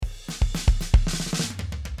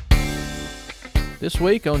This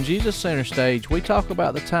week on Jesus Center Stage, we talk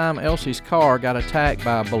about the time Elsie's car got attacked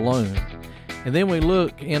by a balloon. And then we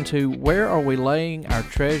look into where are we laying our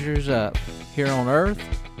treasures up, here on earth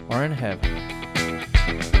or in heaven.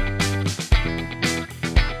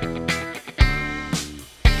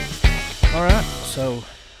 All right, so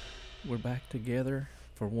we're back together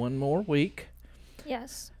for one more week.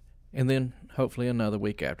 Yes. And then hopefully another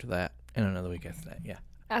week after that, and another week after that, yeah.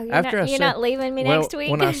 Oh, you're not leaving me next week?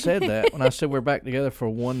 When I said that, when I said we're back together for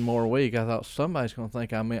one more week, I thought somebody's going to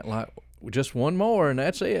think I meant like just one more and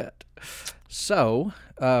that's it. So.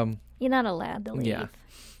 You're not allowed to leave. Yeah.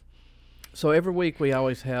 So every week we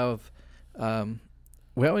always have,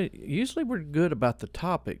 usually we're good about the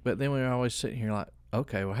topic, but then we're always sitting here like,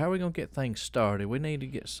 okay, well, how are we going to get things started? We need to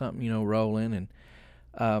get something, rolling.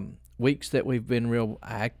 And weeks that we've been real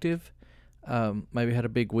active, maybe had a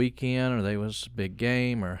big weekend, or there was a big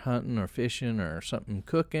game, or hunting, or fishing, or something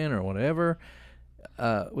cooking, or whatever.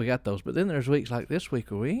 We got those. But then there's weeks like this week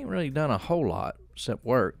where we ain't really done a whole lot except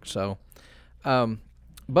work. So,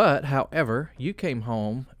 but however, you came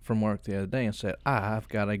home from work the other day and said, I've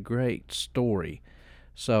got a great story.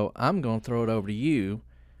 So I'm going to throw it over to you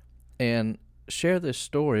and share this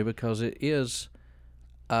story because it is,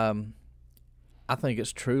 I think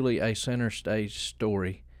it's truly a center stage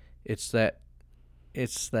story. It's that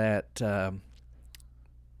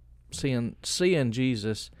seeing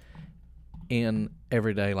Jesus in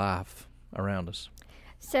everyday life around us.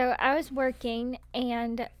 So I was working,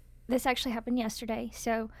 and this actually happened yesterday.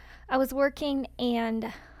 So I was working,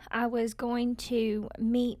 and I was going to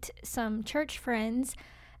meet some church friends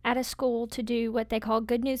at a school to do what they call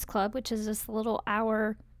Good News Club, which is this little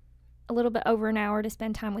hour, a little bit over an hour to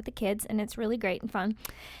spend time with the kids, and it's really great and fun.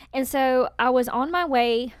 And so I was on my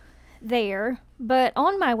way there, but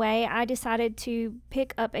on my way I decided to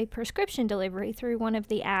pick up a prescription delivery through one of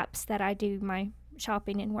the apps that I do my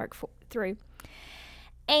shopping and work through.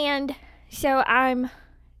 And so I'm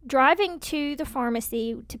driving to the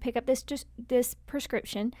pharmacy to pick up this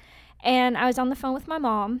prescription, and I was on the phone with my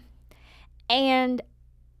mom, and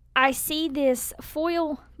I see this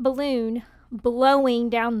foil balloon blowing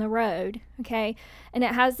down the road, okay? And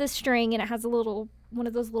it has this string, and it has one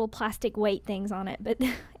of those little plastic weight things on it, but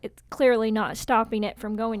it's clearly not stopping it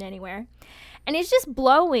from going anywhere. And it's just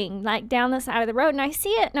blowing like down the side of the road, and I see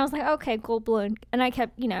it, and I was like, okay, cool balloon. And I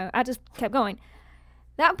just kept going.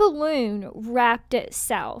 That balloon wrapped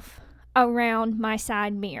itself around my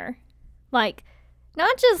side mirror. Like,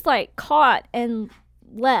 not just like caught and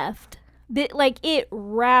left, but like it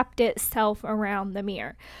wrapped itself around the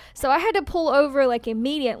mirror. So I had to pull over like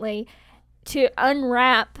immediately to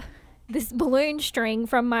unwrap this balloon string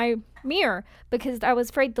from my mirror because I was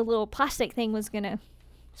afraid the little plastic thing was going to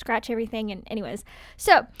scratch everything. And anyways,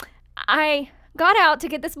 so I got out to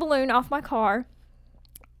get this balloon off my car,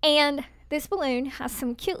 and this balloon has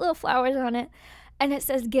some cute little flowers on it, and it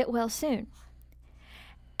says, "Get well soon."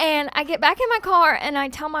 And I get back in my car, and I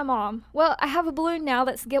tell my mom, well, I have a balloon now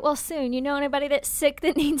that's "Get well soon. You know anybody that's sick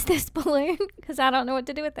that needs this balloon? Because I don't know what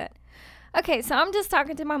to do with it. Okay, so I'm just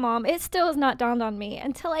talking to my mom. It still has not dawned on me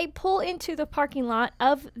until I pull into the parking lot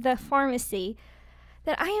of the pharmacy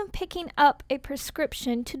that I am picking up a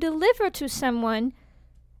prescription to deliver to someone,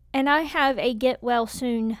 and I have a "Get well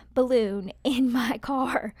soon" balloon in my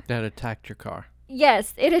car. That attacked your car.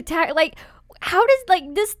 Yes, it attacked. Like, how does,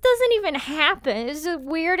 like, this doesn't even happen. It's the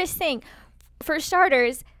weirdest thing. For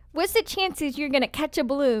starters, what's the chances you're going to catch a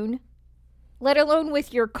balloon, let alone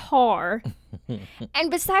with your car?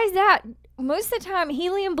 And besides that, most of the time,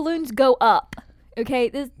 helium balloons go up,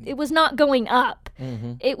 okay? It was not going up.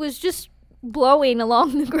 Mm-hmm. It was just blowing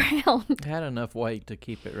along the ground. It had enough weight to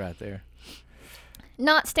keep it right there.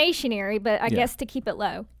 Not stationary, but I guess to keep it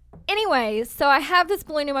low. Anyways, so I have this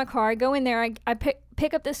balloon in my car. I go in there. I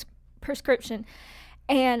pick up this prescription,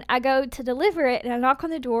 and I go to deliver it, and I knock on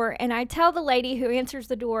the door, and I tell the lady who answers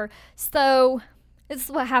the door, so this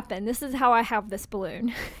is what happened. This is how I have this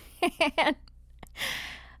balloon. And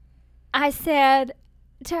I said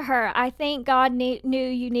to her, I think God knew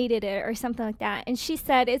you needed it or something like that. And she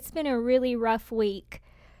said, it's been a really rough week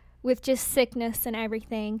with just sickness and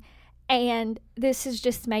everything. And this has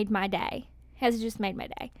just made my day.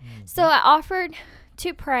 Mm-hmm. So I offered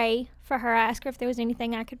to pray for her. I asked her if there was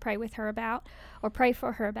anything I could pray with her about or pray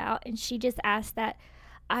for her about. And she just asked that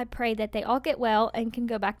I pray that they all get well and can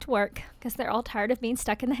go back to work because they're all tired of being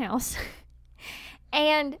stuck in the house.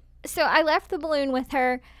 And so I left the balloon with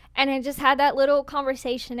her, and I just had that little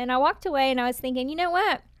conversation, and I walked away, and I was thinking, you know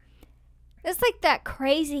what? It's like that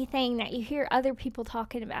crazy thing that you hear other people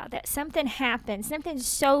talking about, that something happened, something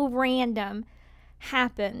so random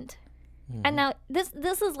happened. Mm-hmm. And now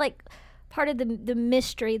this is like part of the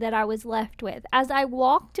mystery that I was left with. As I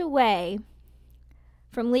walked away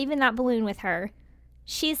from leaving that balloon with her,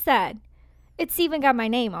 she said, "It's even got my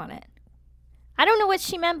name on it." I don't know what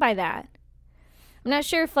she meant by that. I'm not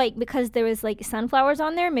sure if, like, because there was, like, sunflowers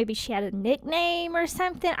on there, maybe she had a nickname or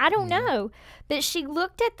something. I don't know. But she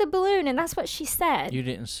looked at the balloon, and that's what she said. You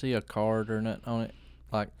didn't see a card or nothing on it?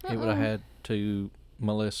 Like, it would have had to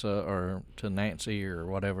Melissa or to Nancy or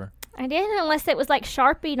whatever? I didn't, unless it was, like,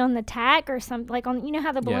 Sharpied on the tag or something. Like, on, you know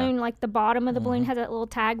how the balloon, like, the bottom of the balloon has that little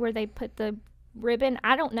tag where they put the ribbon?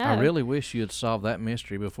 I don't know. I really wish you had solved that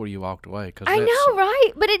mystery before you walked away. I know,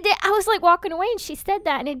 right? But it did. I was like walking away, and she said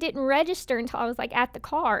that, and it didn't register until I was like at the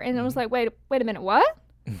car, and I was like, wait a minute, what?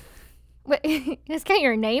 What? It's got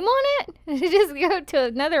your name on it? Did it just go to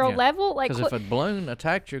another level? Like, because if a balloon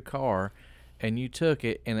attacked your car and you took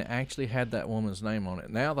it and it actually had that woman's name on it,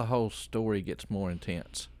 now the whole story gets more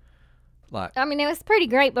intense. Like, I mean, it was pretty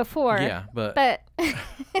great before. Yeah, but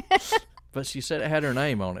but she said it had her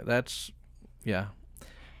name on it. That's. Yeah.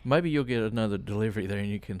 Maybe you'll get another delivery there and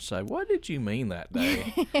you can say, "What did you mean that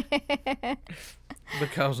day?"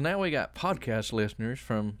 Because now we got podcast listeners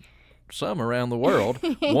from some around the world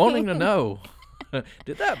wanting to know,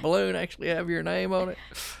 did that balloon actually have your name on it?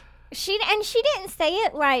 She didn't say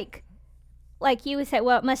it like you would say,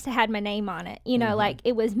 well, it must have had my name on it. You know, like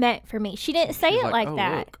it was meant for me. She didn't say it like oh,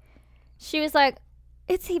 that. Look. She was like,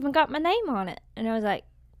 "It's even got my name on it." And I was like,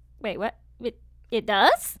 "Wait, what? It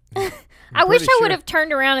does?" I wish I would have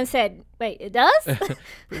turned around and said, "Wait, it does?"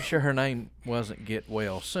 Pretty sure her name wasn't Get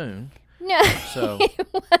Well Soon. No, so it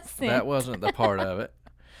wasn't. That wasn't the part of it.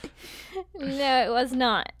 No, it was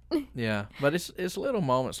not. Yeah, but it's little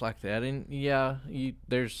moments like that, and yeah,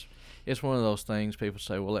 it's one of those things people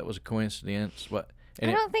say, "Well, that was a coincidence," but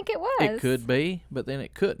I don't think it was. It could be, but then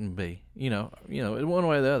it couldn't be. You know, one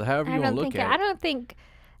way or the other, however you want to look at it.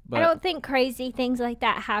 I don't think crazy things like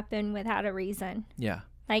that happen without a reason. Yeah.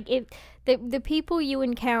 Like, if the people you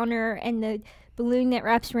encounter and the balloon that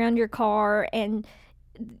wraps around your car and,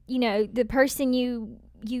 the person you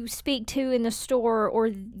speak to in the store, or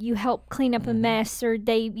you help clean up a mess, or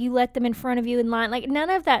you let them in front of you in line, like, none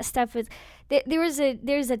of that stuff is, there's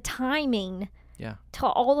a timing to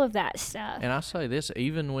all of that stuff. And I say this,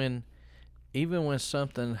 even when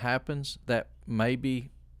something happens that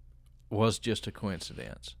maybe was just a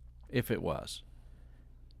coincidence, if it was,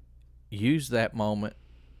 use that moment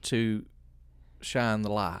to shine the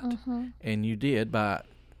light. And you did by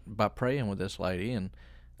praying with this lady. And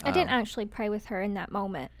I didn't actually pray with her in that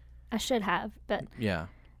moment. I should have, but yeah,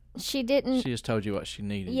 she didn't. She just told you what she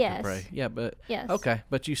needed to pray. Yeah, but yes. Okay,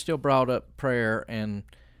 but you still brought up prayer and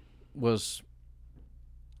was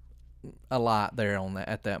a light there on that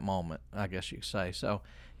at that moment, I guess you could say. So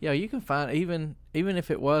yeah, you can find even if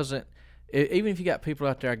it wasn't. Even if you got people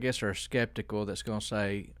out there, I guess, are skeptical, that's going to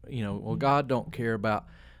say, well, God don't care about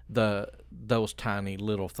those tiny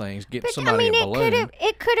little things. Get somebody a balloon.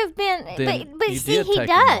 It could have been, but see, He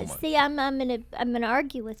does. See, I'm gonna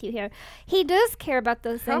argue with you here. He does care about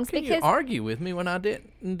those things. How can you argue with me when I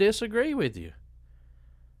didn't disagree with you?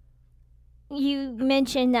 You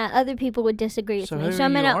mentioned that other people would disagree with me, so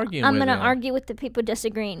I'm gonna argue with the people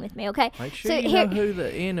disagreeing with me. Okay. Make sure you know who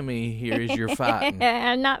the enemy here is. You're fighting.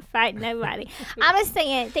 I'm not fighting nobody. I was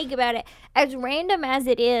saying, think about it. As random as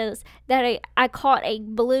it is that I caught a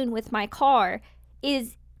balloon with my car,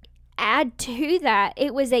 add to that,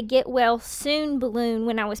 it was a get well soon balloon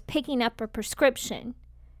when I was picking up a prescription.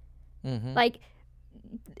 Like,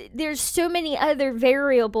 there's so many other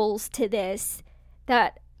variables to this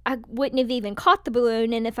that I wouldn't have even caught the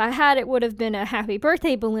balloon, and if I had, it would have been a happy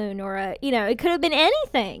birthday balloon, or it could have been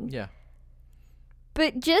anything. Yeah.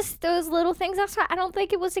 But just those little things, I don't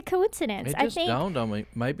think it was a coincidence. It just dawned on me,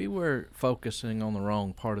 maybe we're focusing on the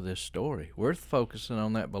wrong part of this story. We're focusing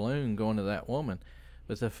on that balloon going to that woman,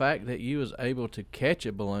 but the fact that you was able to catch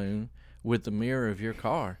a balloon with the mirror of your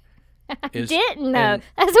car. Didn't know.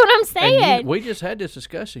 That's what I'm saying. We just had this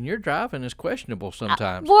discussion. Your driving is questionable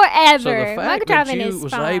sometimes. Whatever. So the fact My that you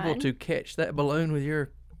was fine. able to catch that balloon with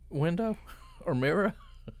your window or mirror.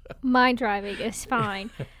 My driving is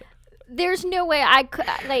fine. There's no way I could.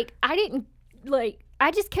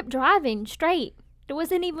 I just kept driving straight. There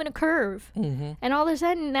wasn't even a curve, and all of a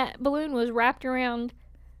sudden that balloon was wrapped around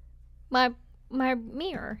my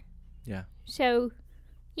mirror. Yeah. So,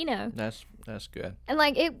 That's good. And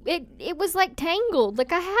it was like tangled.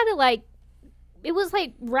 Like I had to it was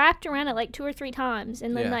like wrapped around it like 2 or 3 times,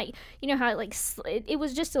 and then how it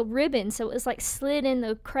was just a ribbon, so it was like slid in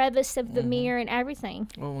the crevice of the mirror and everything.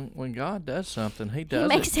 Well, when God does something, He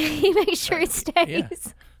does He makes sure it stays. Yeah.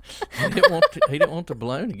 He didn't want the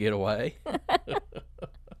balloon to get away.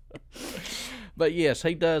 But yes,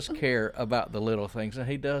 he does care about the little things, and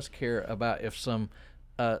he does care about if some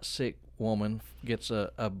sick woman gets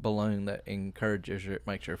a balloon that encourages her, it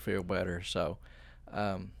makes her feel better. So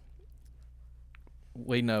um,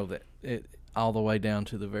 we know that it all the way down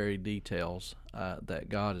to the very details that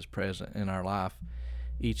God is present in our life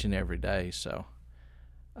each and every day. So,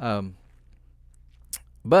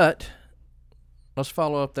 but let's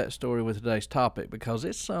follow up that story with today's topic, because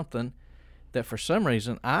it's something that for some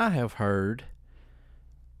reason I have heard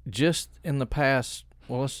just in the past.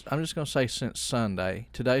 Well, I'm just going to say since Sunday.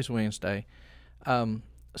 Today's Wednesday.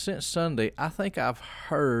 Since Sunday, I think I've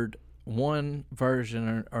heard one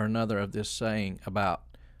version or another of this saying about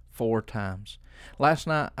 4 times. Last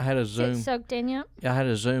night I had a Zoom. Is it soaked in yet? I had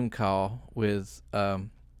a Zoom call with the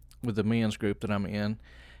men's group that I'm in,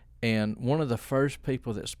 and one of the first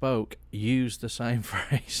people that spoke used the same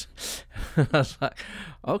phrase. I was like,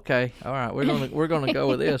 okay, all right, we're gonna go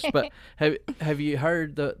with this. But have you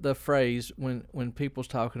heard the phrase when people's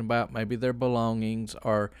talking about maybe their belongings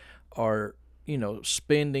or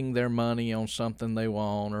spending their money on something they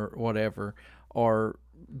want or whatever, or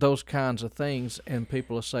those kinds of things, and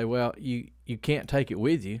people will say, well, you can't take it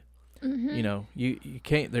with you. Mm-hmm. You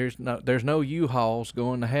can't. There's no U-Hauls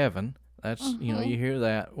going to heaven. That's you hear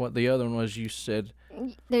that. What the other one was, you said.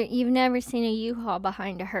 You've never seen a U-Haul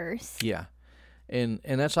behind a hearse. Yeah, and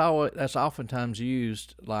that's oftentimes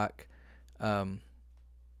used like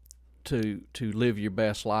to live your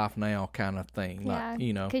best life now kind of thing. Yeah, like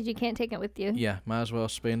because you can't take it with you. Yeah, might as well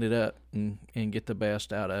spend it up and get the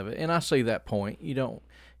best out of it. And I see that point. You don't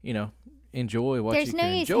enjoy what There's you no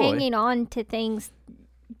can use enjoy. hanging on to things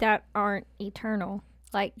that aren't eternal,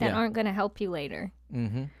 like that Yeah. aren't going to help you later.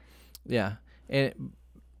 Mm-hmm. Yeah, and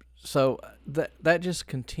so that just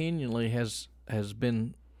continually has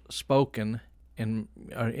been spoken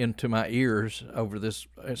into my ears over this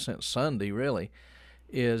since Sunday. Really,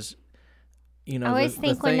 is I always the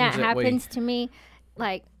think when that things happens to me,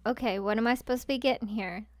 like, okay, what am I supposed to be getting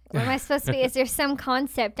here? What am I supposed to be? Is there some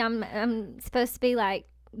concept I'm supposed to be like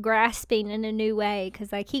grasping in a new way?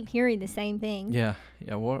 Because I keep hearing the same thing. Yeah.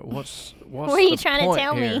 What's What are you the trying to point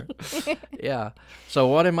tell here? me? Yeah. So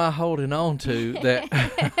what am I holding on to that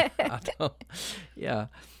I don't? Yeah.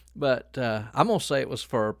 But I'm gonna say it was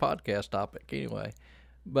for our podcast topic anyway.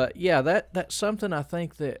 But yeah, that's something I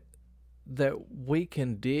think that we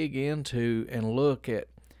can dig into and look at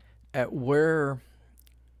where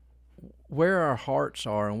our hearts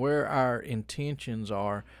are and where our intentions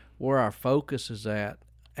are, where our focus is at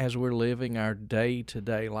as we're living our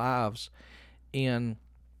day-to-day lives. And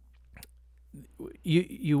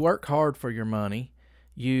you work hard for your money,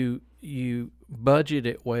 you budget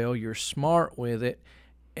it well, you're smart with it,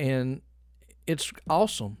 and it's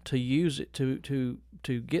awesome to use it to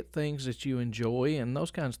get things that you enjoy and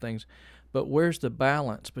those kinds of things. But where's the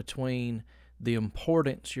balance between the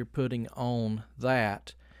importance you're putting on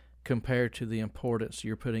that compared to the importance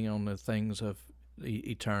you're putting on the things of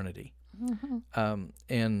eternity? Mm-hmm.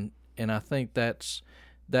 And I think that's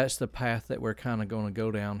the path that we're kind of going to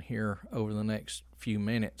go down here over the next few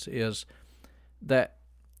minutes, is that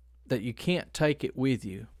you can't take it with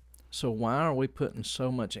you. So why are we putting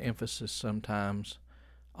so much emphasis sometimes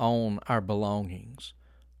on our belongings?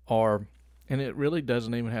 And it really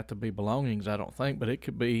doesn't even have to be belongings, I don't think, but it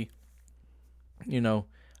could be,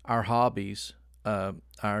 our hobbies, our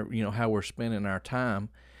how we're spending our time,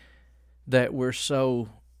 that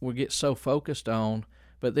we get so focused on.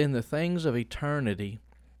 But then the things of eternity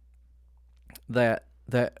that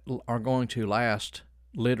are going to last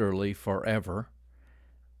literally forever,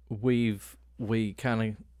 we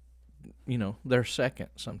kind of, they're second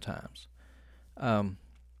sometimes.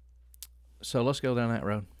 So let's go down that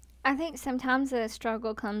road. I think sometimes the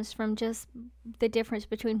struggle comes from just the difference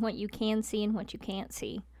between what you can see and what you can't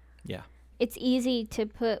see. Yeah. It's easy to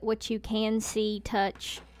put what you can see,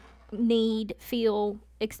 touch, need, feel,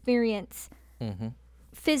 experience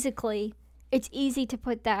physically. It's easy to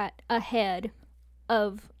put that ahead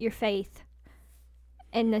of your faith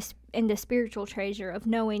and the spiritual treasure of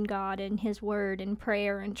knowing God and His Word and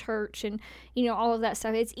prayer and church and all of that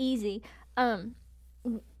stuff. It's easy.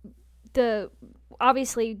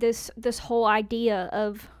 Obviously this whole idea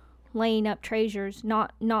of laying up treasures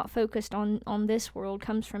not focused on this world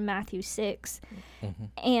comes from Matthew 6.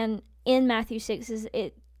 And in Matthew 6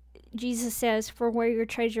 Jesus says, for where your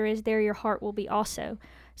treasure is, there your heart will be also.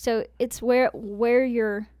 So it's where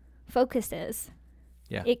your focus is.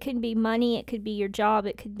 Yeah. It could be money, it could be your job,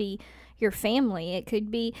 it could be your family, it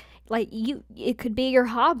could be it could be your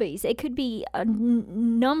hobbies, it could be a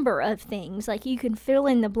number of things. Like, you can fill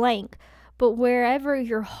in the blank, but wherever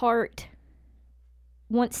your heart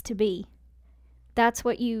wants to be. That's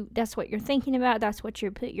what you're thinking about. That's what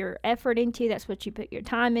you put your effort into. That's what you put your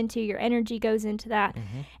time into. Your energy goes into that.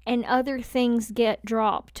 Mm-hmm. And other things get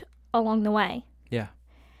dropped along the way. Yeah.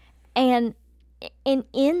 And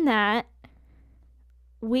in that,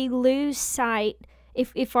 we lose sight.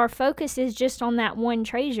 If our focus is just on that one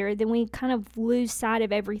treasure, then we kind of lose sight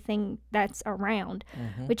of everything that's around,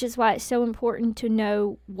 which is why it's so important to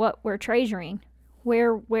know what we're treasuring,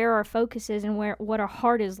 where our focus is, and what our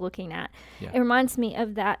heart is looking at. Yeah. It reminds me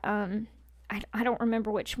of that. I don't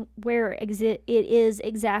remember where it is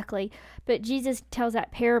exactly, but Jesus tells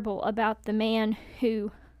that parable about the man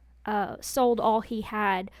who sold all he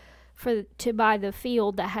had to buy the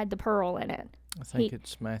field that had the pearl in it. I think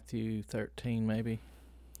it's Matthew 13, maybe.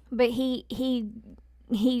 But he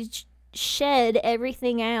shed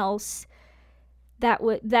everything else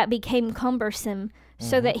that became cumbersome,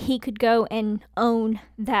 so that he could go and own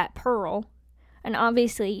that pearl. And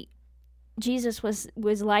obviously, Jesus was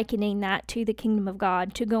likening that to the kingdom of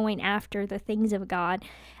God, to going after the things of God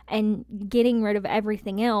and getting rid of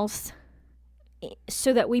everything else,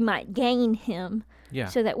 so that we might gain him. Yeah.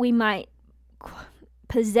 So that we might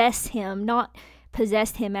possess him, not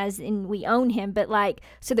possess him as in we own him, but like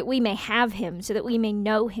so that we may have him, so that we may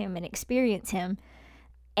know him and experience him,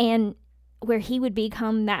 and where he would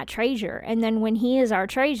become that treasure. And then when he is our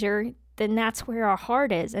treasure, then that's where our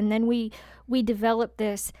heart is. And then we develop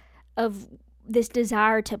this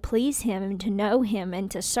desire to please him and to know him and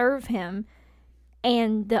to serve him,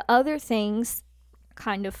 and the other things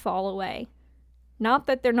kind of fall away. Not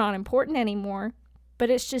that they're not important anymore, but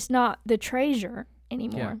it's just not the treasure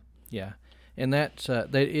anymore. Yeah. And that's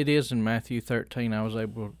it is in Matthew 13. I was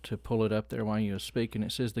able to pull it up there while you were speaking.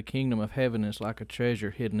 It says, "The kingdom of heaven is like a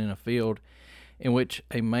treasure hidden in a field, in which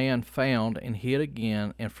a man found and hid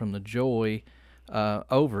again, and from the joy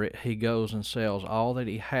over it, he goes and sells all that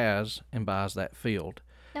he has and buys that field."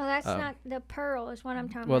 No, that's not the pearl is what I'm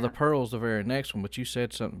talking Well, about. the pearl's the very next one, but you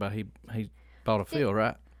said something about he bought a field,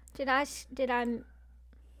 right? Did I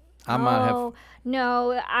I might have.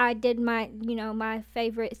 No, I did my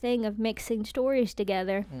favorite thing of mixing stories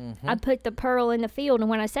together. Mm-hmm. I put the pearl in the field, and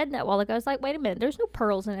when I said that a while ago, I was like, wait a minute, there's no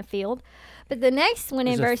pearls in a field. But the next one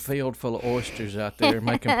There's in verse... a field full of oysters out there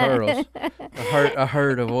making pearls. A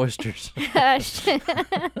herd of oysters.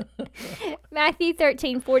 Matthew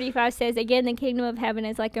 13:45 says, "Again, the kingdom of heaven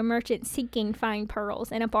is like a merchant seeking fine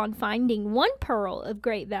pearls, and upon finding one pearl of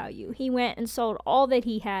great value, he went and sold all that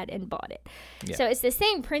he had and bought it." Yeah. So it's the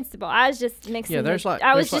same principle. I was just mixing. Yeah,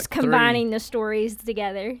 I was just combining the stories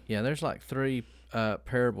together. Yeah, there's like three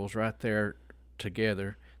parables right there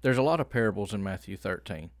together. There's a lot of parables in Matthew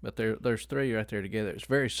 13, but there's three right there together. It's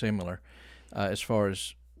very similar as far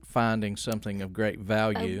as finding something of great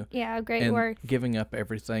value. A great and worth. giving up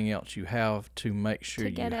everything else you have to make sure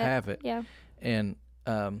you have it. Yeah. And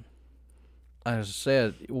as I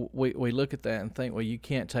said, we look at that and think, well, you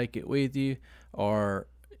can't take it with you, or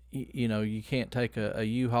you can't take a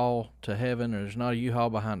U-Haul to heaven, or there's not a U-Haul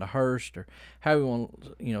behind a hearse, or how we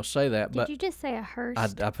want say that. Did you just say a hearse?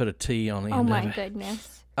 I put a T on the end Oh my of it.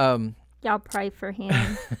 goodness. Y'all pray for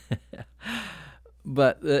him.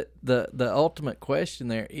 But the ultimate question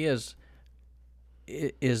there is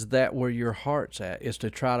that where your heart's at, is to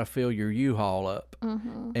try to fill your U-Haul up,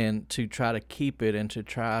 and to try to keep it, and to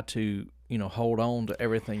try to hold on to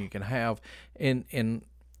everything you can have. In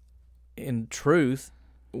truth,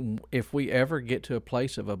 if we ever get to a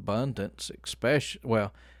place of abundance,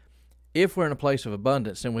 if we're in a place of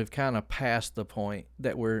abundance, then we've kind of passed the point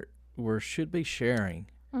that we should be sharing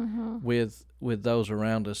with those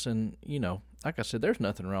around us. And like I said, there's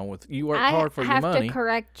nothing wrong with you work hard for your money. I have to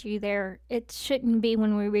correct you there. It shouldn't be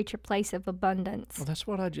when we reach a place of abundance. Well, that's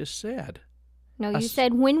what I just said. No, you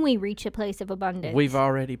said when we reach a place of abundance. We've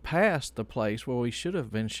already passed the place where we should have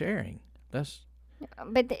been sharing.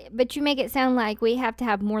 But you make it sound like we have to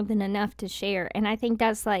have more than enough to share, and I think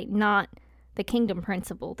that's like not the kingdom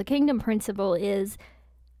principle. The kingdom principle is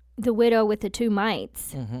the widow with the 2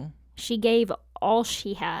 mites. Mm-hmm. She gave all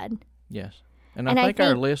she had. Yes, and I think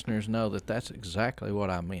our listeners know that that's exactly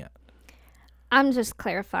what I meant. I'm just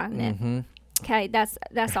clarifying it. Mm-hmm. Okay, that's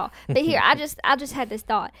all. But here, I just had this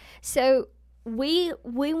thought. So we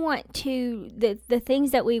want to the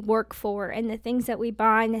things that we work for, and the things that we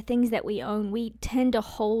buy, and the things that we own, we tend to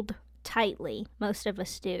hold tightly. Most of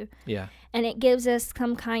us do. Yeah. And it gives us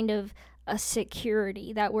some kind of a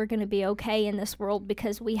security that we're going to be okay in this world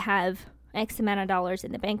because we have X amount of dollars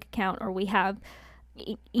in the bank account, or we have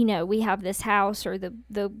we have this house, or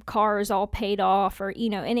the car is all paid off, or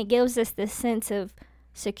and it gives us this sense of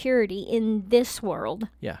security in this world.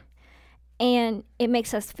 Yeah. And it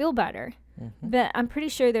makes us feel better. But I'm pretty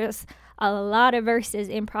sure there's a lot of verses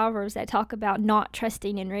in Proverbs that talk about not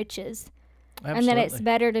trusting in riches. Absolutely. And that it's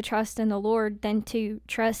better to trust in the Lord than to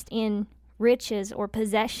trust in riches or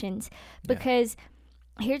possessions. Because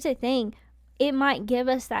here's the thing, it might give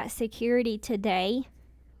us that security today,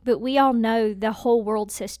 but we all know the whole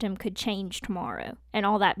world system could change tomorrow and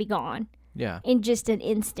all that be gone. Yeah. In just an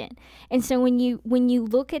instant. And so when you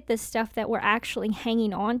look at the stuff that we're actually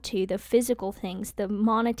hanging on to, the physical things, the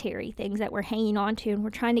monetary things that we're hanging on to, and we're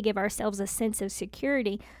trying to give ourselves a sense of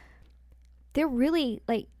security, they're really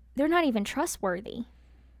they're not even trustworthy.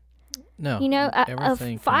 No. You know,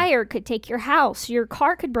 a fire could take your house. Your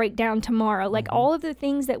car could break down tomorrow. Like all of the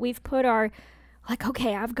things that we've put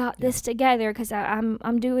okay, I've got this together because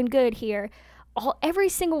I'm doing good here. Every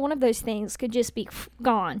single one of those things could just be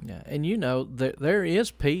gone. Yeah, and you know there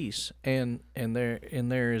is peace, and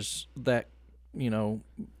there is that, you know,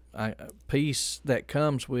 peace that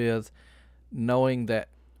comes with knowing that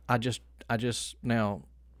I just now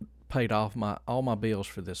paid off all my bills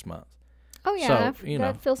for this month. Oh yeah, so,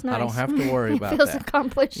 that feels nice. I don't have to worry about feels that.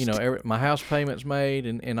 Accomplished. You know, my house payment's made,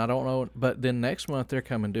 and I don't know, but then next month they're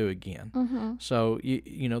coming due again. So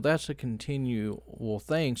you know that's a continual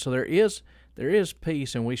thing. So there is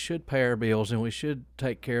peace, and we should pay our bills, and we should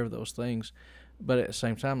take care of those things. But at the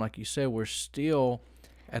same time, like you said, we're still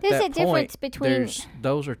at There's that a point. Difference between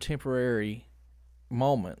Those are temporary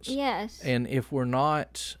moments. Yes. And if we're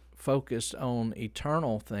not focused on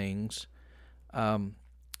eternal things,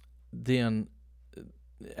 then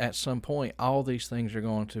at some point all these things are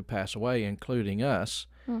going to pass away, including us,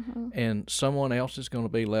 and someone else is going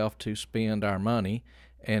to be left to spend our money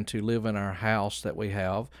and to live in our house that we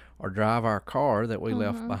have or drive our car that we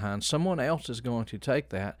left behind. Someone else is going to take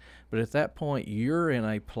that, but at that point you're in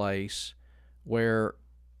a place where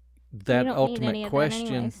that ultimate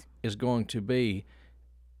question is going to be,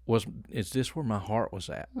 is this where my heart was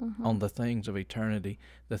at on the things of eternity,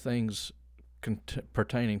 the things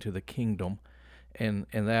pertaining to the kingdom, and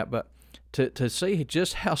that. But to see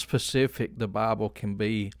just how specific the Bible can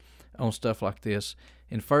be on stuff like this,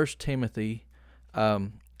 in 1 Timothy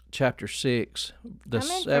chapter 6, the I'm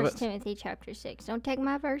in 7th. 1 Timothy chapter 6. Don't take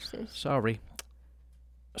my verses. Sorry.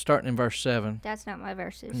 Starting in verse 7. That's not my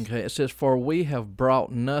verses. Okay, it says, "For we have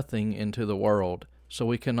brought nothing into the world, so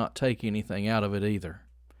we cannot take anything out of it either."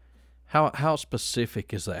 How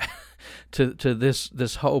specific is that to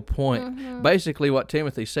this whole point? Basically, what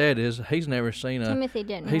Timothy said is he's never seen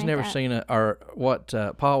or what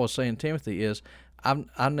Paul was saying to Timothy is,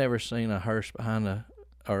 I've never seen a hearse behind a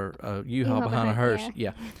U-Haul behind a hearse.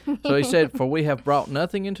 Yeah. So he said, "For we have brought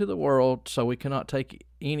nothing into the world, so we cannot take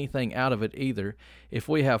anything out of it either. If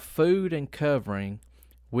we have food and covering,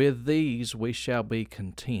 with these we shall be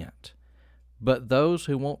content. But those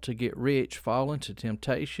who want to get rich fall into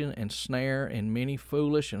temptation and snare and many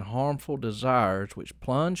foolish and harmful desires, which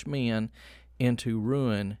plunge men into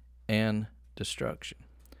ruin and destruction."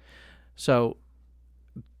 So,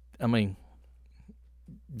 I mean,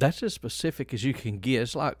 that's as specific as you can get.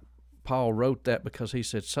 It's like Paul wrote that because he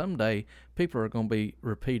said someday people are going to be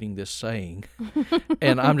repeating this saying.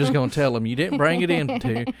 And I'm just going to tell them, you didn't bring it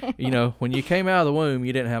into, when you came out of the womb,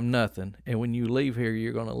 you didn't have nothing. And when you leave here,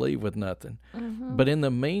 you're going to leave with nothing. But in the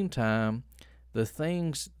meantime, the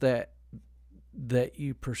things that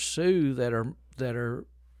you pursue that are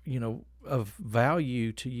of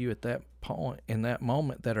value to you at that point, in that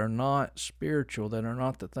moment, that are not spiritual, that are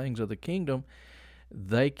not the things of the kingdom,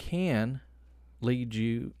 they can lead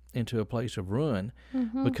you into a place of ruin,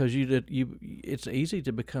 because it's easy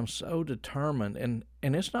to become so determined, and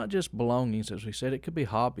it's not just belongings, as we said. It could be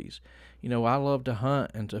hobbies. I love to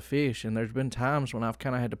hunt and to fish, and there's been times when I've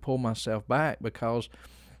kind of had to pull myself back because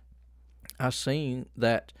I've seen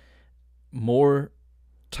that more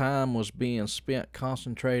time was being spent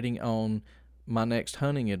concentrating on my next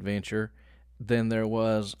hunting adventure than there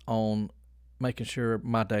was on making sure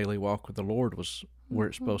my daily walk with the Lord was where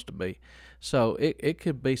it's supposed to be. So it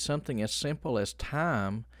could be something as simple as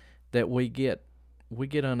time that we get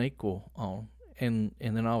unequal on, and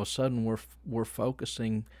then all of a sudden we're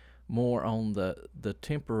focusing more on the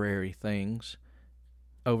temporary things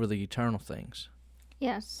over the eternal things.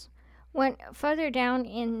 Yes. When further down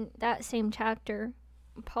in that same chapter,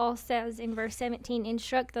 Paul says in verse 17,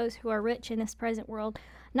 "Instruct those who are rich in this present world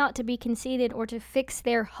not to be conceited or to fix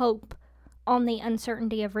their hope on the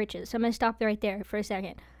uncertainty of riches." So I'm going to stop right there for a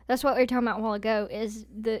second. That's what we were talking about a while ago, is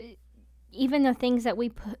even the things that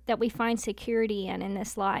we find security in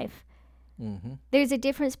this life. There's a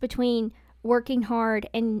difference between working hard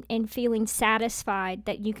and feeling satisfied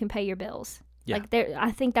that you can pay your bills. Yeah.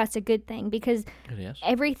 I think that's a good thing, because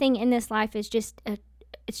everything in this life is just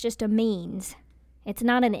just a means. It's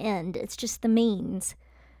not an end. It's just the means.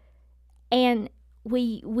 And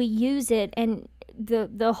we use it, and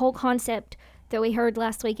the whole concept that we heard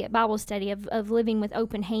last week at Bible study of living with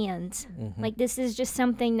open hands. Like, this is just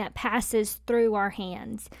something that passes through our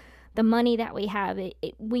hands. The money that we have,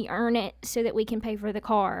 we earn it so that we can pay for the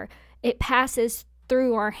car. It passes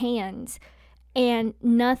through our hands, and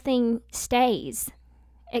nothing stays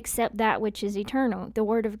except that which is eternal, the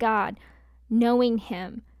Word of God, knowing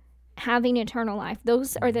Him, having eternal life.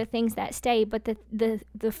 Those are the things that stay, but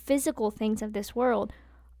the physical things of this world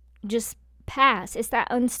just pass. It's that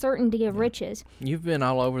uncertainty of riches. You've been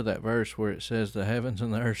all over that verse where it says the heavens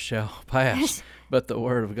and the earth shall pass, but the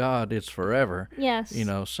Word of God is forever. Yes.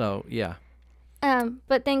 So yeah.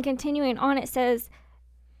 But then continuing on, it says,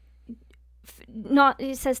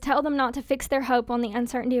 tell them not to fix their hope on the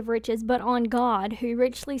uncertainty of riches, but on God, who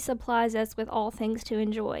richly supplies us with all things to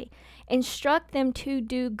enjoy. Instruct them to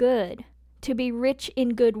do good, to be rich in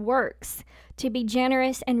good works, to be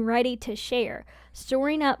generous and ready to share,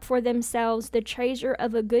 storing up for themselves the treasure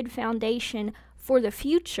of a good foundation for the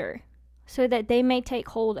future, so that they may take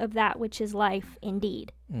hold of that which is life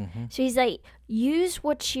indeed. So he's like, use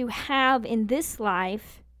what you have in this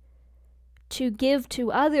life to give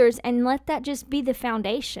to others, and let that just be the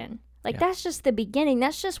foundation. Like, that's just the beginning.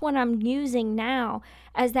 That's just what I'm using now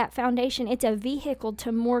as that foundation. It's a vehicle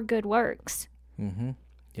to more good works.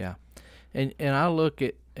 Yeah. And I look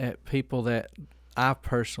at people that I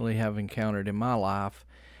personally have encountered in my life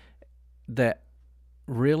that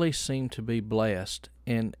really seem to be blessed.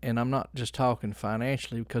 And I'm not just talking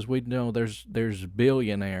financially, because we know there's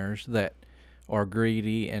billionaires that are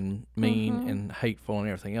greedy and mean and hateful and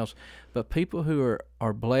everything else. But people who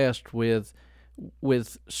are blessed with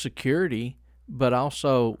security, but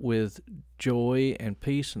also with joy and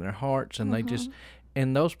peace in their hearts, and they just,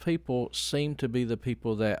 and those people seem to be the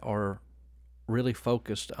people that are really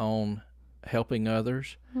focused on helping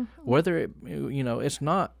others. Whether it, it's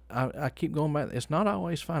not, I keep going back, it's not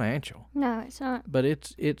always financial. No, it's not. But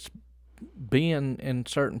it's being in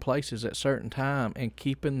certain places at certain time and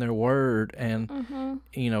keeping their word and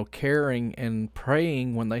caring and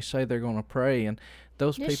praying when they say they're going to pray, and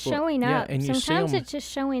those just people showing up. and you sometimes see it's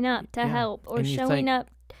just showing up to help, or showing up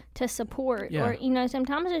to support, or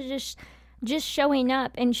sometimes it's just showing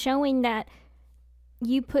up and showing that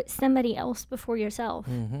you put somebody else before yourself.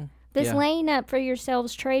 This laying up for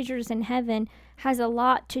yourselves treasures in heaven has a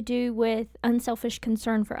lot to do with unselfish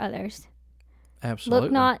concern for others. Absolutely.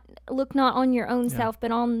 Look not on your own self,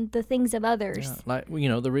 but on the things of others. Yeah. Like,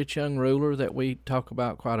 the rich young ruler that we talk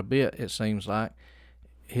about quite a bit, it seems like.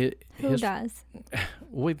 Who does?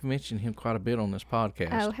 We've mentioned him quite a bit on this podcast.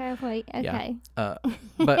 Oh, have we? Okay. Yeah.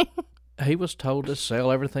 But he was told to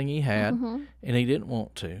sell everything he had, and he didn't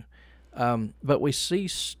want to. But we see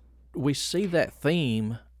that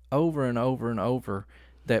theme over and over and over,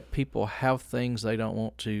 that people have things they don't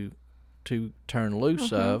want to turn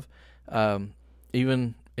loose of.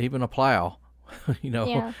 Even a plow,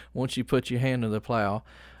 once you put your hand to the plow.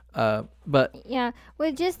 But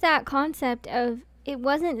with just that concept of, it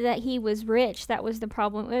wasn't that he was rich that was the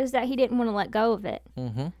problem. It was that he didn't want to let go of it.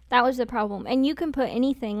 That was the problem. And you can put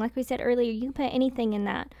anything, like we said earlier, you can put anything in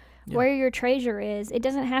that. Where your treasure is, it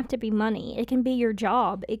doesn't have to be money. It can be your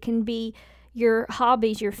job. It can be your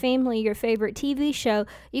hobbies, your family, your favorite TV show.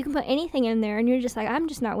 You can put anything in there, and you're just like, I'm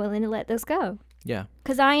just not willing to let this go. Yeah.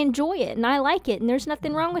 Because I enjoy it and I like it and there's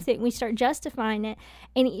nothing wrong with it. And we start justifying it.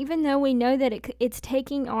 And even though we know that it's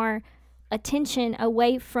taking our attention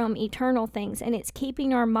away from eternal things, and it's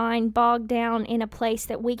keeping our mind bogged down in a place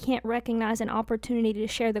that we can't recognize an opportunity to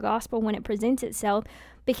share the gospel when it presents itself,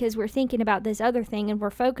 because we're thinking about this other thing, and we're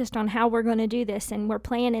focused on how we're going to do this, and we're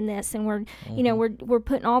planning this, and we're we're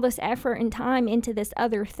putting all this effort and time into this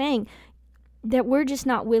other thing that we're just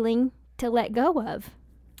not willing to let go of.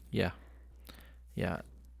 Yeah.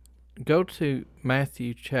 Go to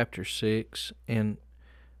Matthew chapter 6 and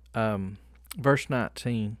verse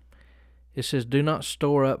 19. It says, "Do not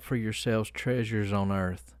store up for yourselves treasures on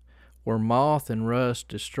earth, where moth and rust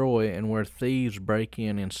destroy, and where thieves break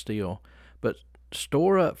in and steal. But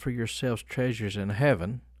store up for yourselves treasures in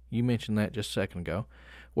heaven." You mentioned that just a second ago.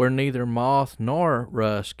 "Where neither moth nor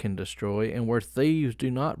rust can destroy, and where thieves do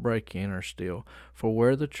not break in or steal. For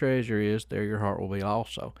where the treasure is, there your heart will be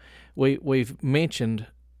also." We've mentioned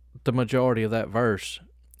the majority of that verse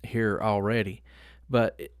here already,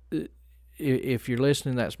 but if you're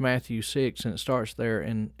listening, that's Matthew 6, and it starts there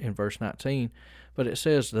in verse 19. But it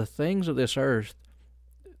says, the things of this earth,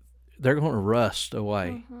 they're going to rust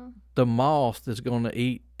away. The moth is going to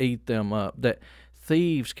eat them up. That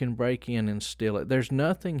thieves can break in and steal it. There's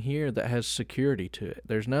nothing here that has security to it.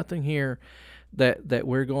 There's nothing here that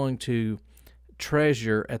we're going to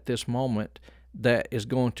treasure at this moment that is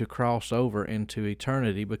going to cross over into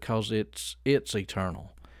eternity, because it's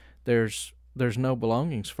eternal. There's no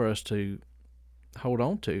belongings for us to hold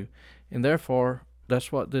on to, and therefore that's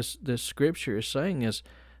what this scripture is saying is,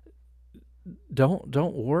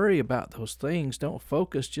 don't worry about those things. Don't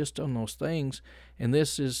focus just on those things. And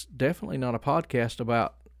this is definitely not a podcast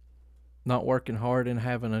about not working hard and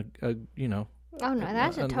having a Oh no,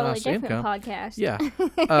 that's a totally nice different income. podcast. Yeah.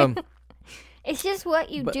 It's just what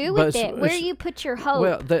you do with it, where you put your hope.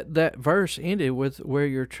 Well, that verse ended with, where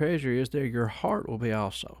your treasure is, there your heart will be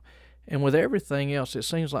also. And with everything else, it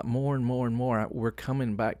seems like more and more and more we're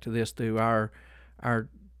coming back to this through our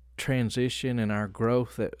transition and our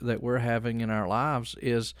growth that we're having in our lives,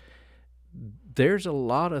 is there's a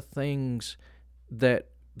lot of things that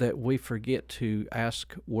we forget to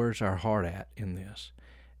ask, where's our heart at in this?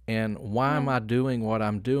 And why am I doing what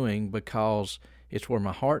I'm doing? Because it's where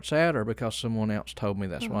my heart's at, or because someone else told me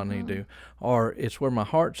that's what I need to do, or it's where my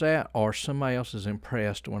heart's at, or somebody else is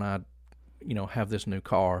impressed when I, have this new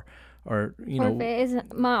car, or or if it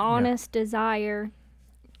isn't my honest desire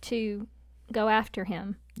to go after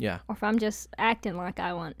him. Yeah. Or if I'm just acting like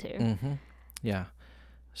I want to. Mm-hmm. Yeah.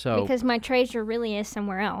 So because my treasure really is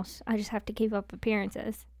somewhere else. I just have to keep up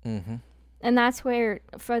appearances. Mm-hmm. And that's where,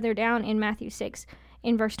 further down in Matthew 6,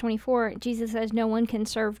 in verse 24, Jesus says, no one can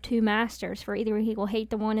serve two masters, for either he will hate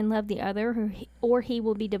the one and love the other, or he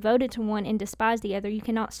will be devoted to one and despise the other. You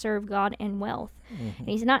cannot serve God and wealth. Mm-hmm. And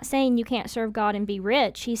he's not saying you can't serve God and be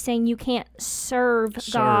rich. He's saying you can't serve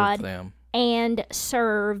God them. And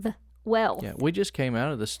serve wealth. Yeah, we just came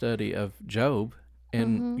out of the study of Job,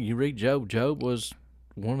 and you read Job. Job was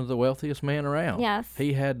one of the wealthiest men around. Yes.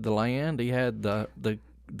 He had the land, he had the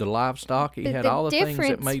livestock, he had all the things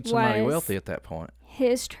that made somebody wealthy at that point.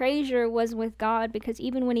 His treasure was with God, because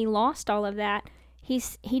even when he lost all of that, he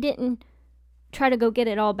didn't try to go get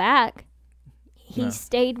it all back. He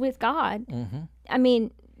stayed with God. Mm-hmm. I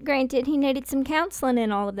mean, granted, he needed some counseling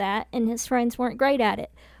and all of that, and his friends weren't great at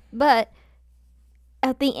it. But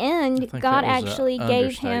at the end, God actually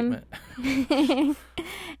gave him...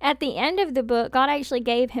 At the end of the book, God actually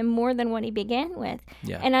gave him more than what he began with.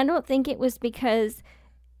 Yeah. And I don't think it was because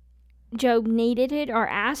Job needed it or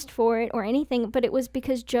asked for it or anything, but it was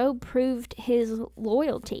because Job proved his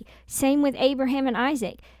loyalty. Same with Abraham and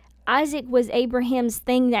Isaac. Isaac was Abraham's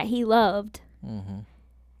thing that he loved. Mm-hmm.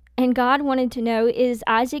 And God wanted to know, is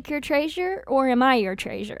Isaac your treasure or am I your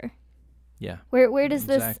treasure? Yeah. Where does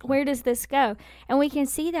this go? And we can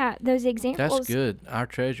see that those examples. That's good. Our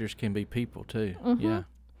treasures can be people too. Mm-hmm. Yeah.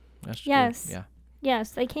 That's yes. good. Yeah.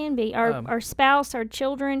 Yes, they can be. Our spouse, our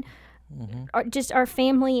children, or just our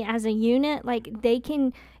family as a unit, like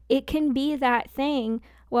it can be that thing.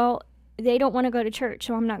 Well, they don't want to go to church,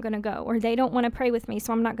 so I'm not going to go, or they don't want to pray with me,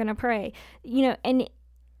 so I'm not going to pray. And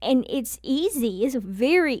it's easy. It's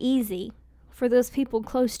very easy for those people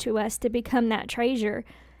close to us to become that treasure,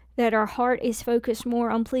 that our heart is focused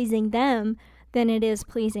more on pleasing them than it is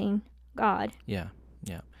pleasing God. Yeah,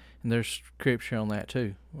 yeah. And there's scripture on that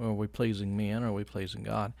too. Are we pleasing men or are we pleasing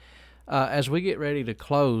God? As we get ready to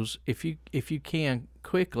close, if you can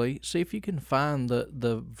quickly see if you can find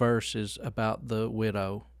the verses about the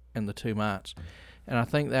widow and the two mites, and I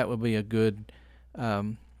think that would be a good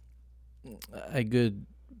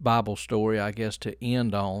Bible story, I guess, to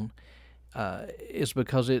end on. Is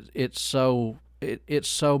because it's so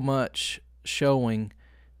much showing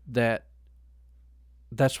that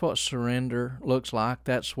that's what surrender looks like.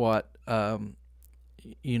 That's what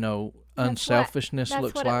unselfishness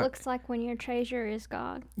looks like. That's what it looks like when your treasure is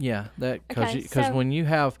God. Yeah, that because when you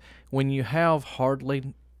have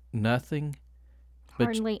hardly nothing,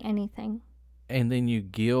 hardly anything, and then you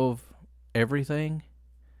give everything,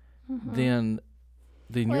 then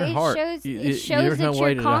your heart it shows that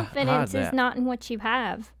your confidence is not in what you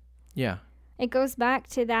have. Yeah, it goes back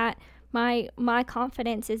to that. My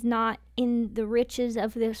confidence is not in the riches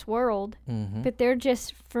of this world, but they're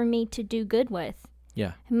just for me to do good with.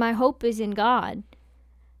 Yeah. And my hope is in God.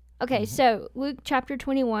 Okay, so Luke chapter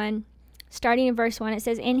 21, starting in verse 1, it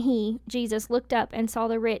says, "And he, Jesus, looked up and saw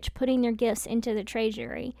the rich putting their gifts into the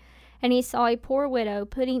treasury. And he saw a poor widow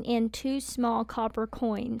putting in 2 small copper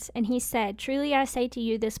coins. And he said, Truly I say to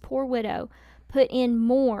you, this poor widow put in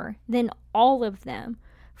more than all of them.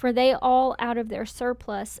 For they all out of their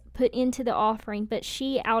surplus put into the offering, but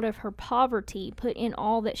she out of her poverty put in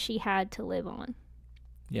all that she had to live on."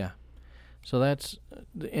 Yeah. So that's,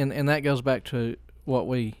 and that goes back to what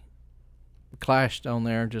we clashed on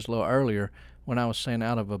there just a little earlier, when I was saying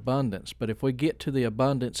out of abundance. But if we get to the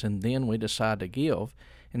abundance and then we decide to give,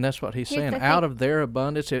 and that's what he's saying, out of their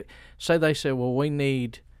abundance, say they said, well, we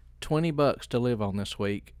need $20 to live on this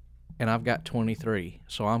week, and I've got 23,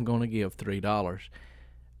 so I'm going to give $3.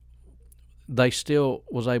 They still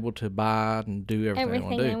was able to buy and do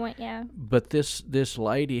everything they want to do. Yeah. But this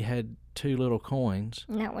lady had 2 little coins.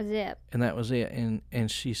 And that was it. And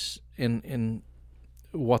she's in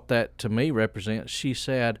what that to me represents. She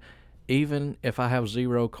said, even if I have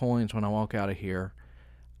 0 coins when I walk out of here,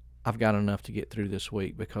 I've got enough to get through this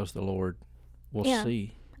week because the Lord will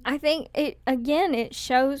see. I think it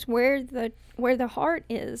shows where the heart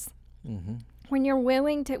is. Mm-hmm. When you're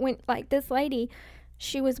willing to, like this lady,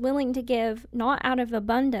 she was willing to give not out of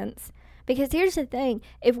abundance. Because here's the thing,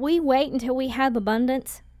 if we wait until we have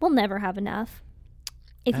abundance, we'll never have enough.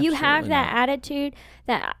 If you have that attitude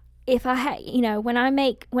that if I when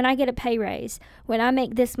I get a pay raise, when I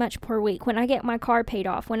make this much per week, when I get my car paid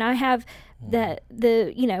off, when I have when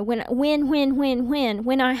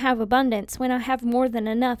I have abundance, when I have more than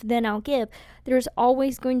enough, then I'll give. There's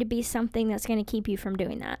always going to be something that's going to keep you from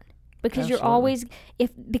doing that. Because you're always,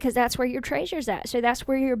 because that's where your treasure's at. So that's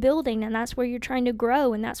where you're building, and that's where you're trying to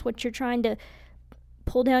grow, and that's what you're trying to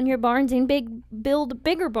pull down your barns and build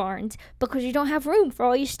bigger barns because you don't have room for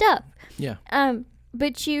all your stuff. Yeah.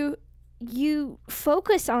 But you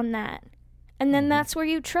focus on that, and then that's where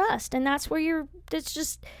you trust, and that's where your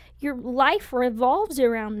life revolves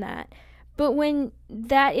around that. But when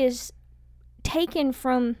that is taken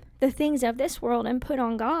from the things of this world and put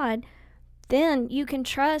on God, then you can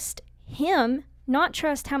trust Him, not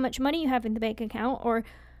trust how much money you have in the bank account or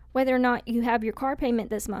whether or not you have your car payment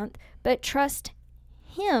this month, but trust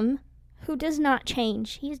Him who does not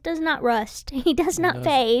change. He does not rust. He does not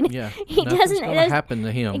fade. Yeah. Nothing's going to happen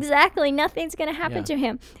to Him. Exactly. Nothing's going to happen to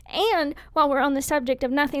Him. And while we're on the subject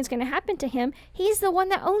of nothing's going to happen to Him, He's the one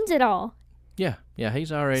that owns it all. Yeah. Yeah,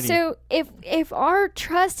 He's already. So if our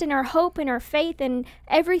trust and our hope and our faith and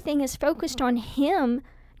everything is focused on Him,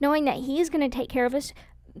 knowing that He's going to take care of us.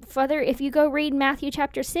 Father, if you go read Matthew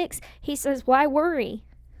chapter 6, He says, why worry?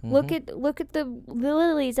 Mm-hmm. Look at the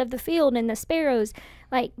lilies of the field and the sparrows.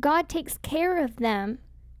 Like, God takes care of them.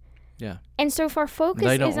 Yeah. And so if our focus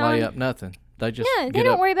they don't lay up nothing. They just they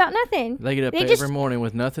don't worry about nothing. They get up every morning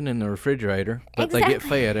with nothing in the refrigerator, but they get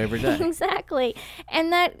fed every day. Exactly.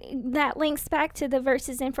 And that links back to the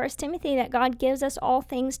verses in 1 Timothy that God gives us all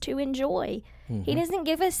things to enjoy. Mm-hmm. He doesn't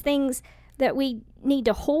give us things that we need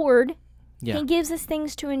to hoard. Yeah. He gives us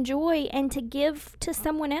things to enjoy and to give to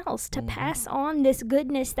someone else, to pass on this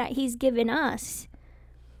goodness that He's given us.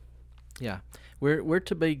 Yeah. We're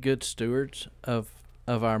to be good stewards of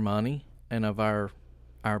our money and of our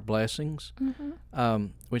blessings,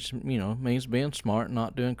 which, means being smart,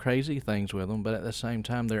 not doing crazy things with them. But at the same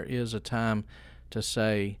time, there is a time to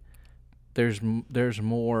say there's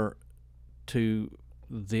more to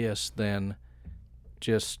this than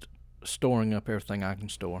just storing up everything I can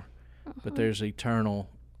store. But there's eternal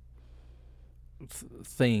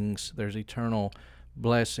things, there's eternal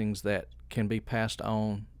blessings that can be passed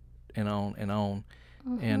on and on and on.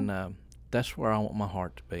 And that's where I want my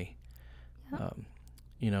heart to be.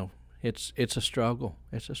 Yep. It's a struggle.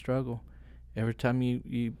 It's a struggle. Every time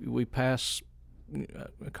we pass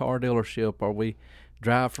a car dealership or we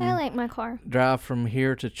drive from... I like my car. Drive from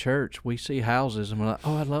here to church, we see houses and we're like,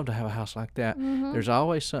 oh, I'd love to have a house like that. Mm-hmm. There's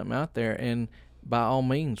always something out there, and by all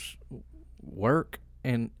means, work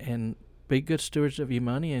and be good stewards of your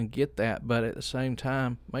money and get that. But at the same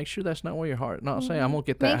time, make sure that's not where your heart. Not saying I'm gonna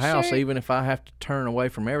get that house, even if I have to turn away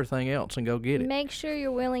from everything else and go get it. Make sure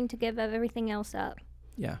you're willing to give everything else up.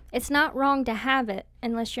 Yeah, it's not wrong to have it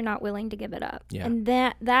unless you're not willing to give it up. Yeah, and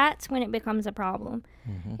that's when it becomes a problem.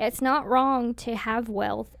 Mm-hmm. It's not wrong to have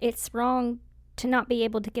wealth. It's wrong to not be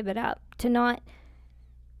able to give it up. To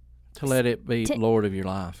let it be Lord of your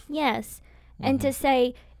life. Yes. And to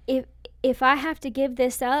say, if I have to give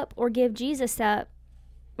this up or give Jesus up,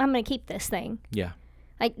 I'm going to keep this thing. Yeah.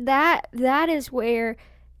 Like that is where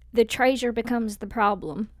the treasure becomes the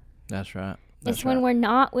problem. That's right. It's when we're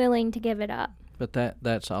not willing to give it up. But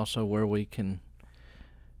that's also where we can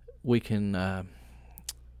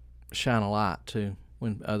shine a light too.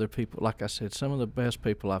 When other people, like I said, some of the best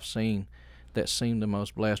people I've seen that seem the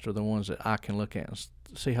most blessed are the ones that I can look at and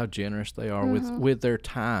see how generous they are with their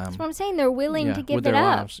time. That's what I'm saying. They're willing to give with it their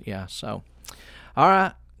up. Lives. Yeah. So, all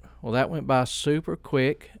right. Well, that went by super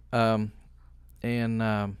quick. If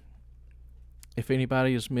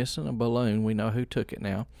anybody is missing a balloon, we know who took it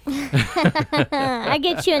now. I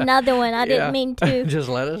get you another one. I didn't mean to. Just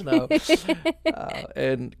let us know.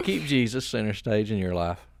 And keep Jesus center stage in your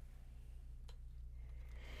life.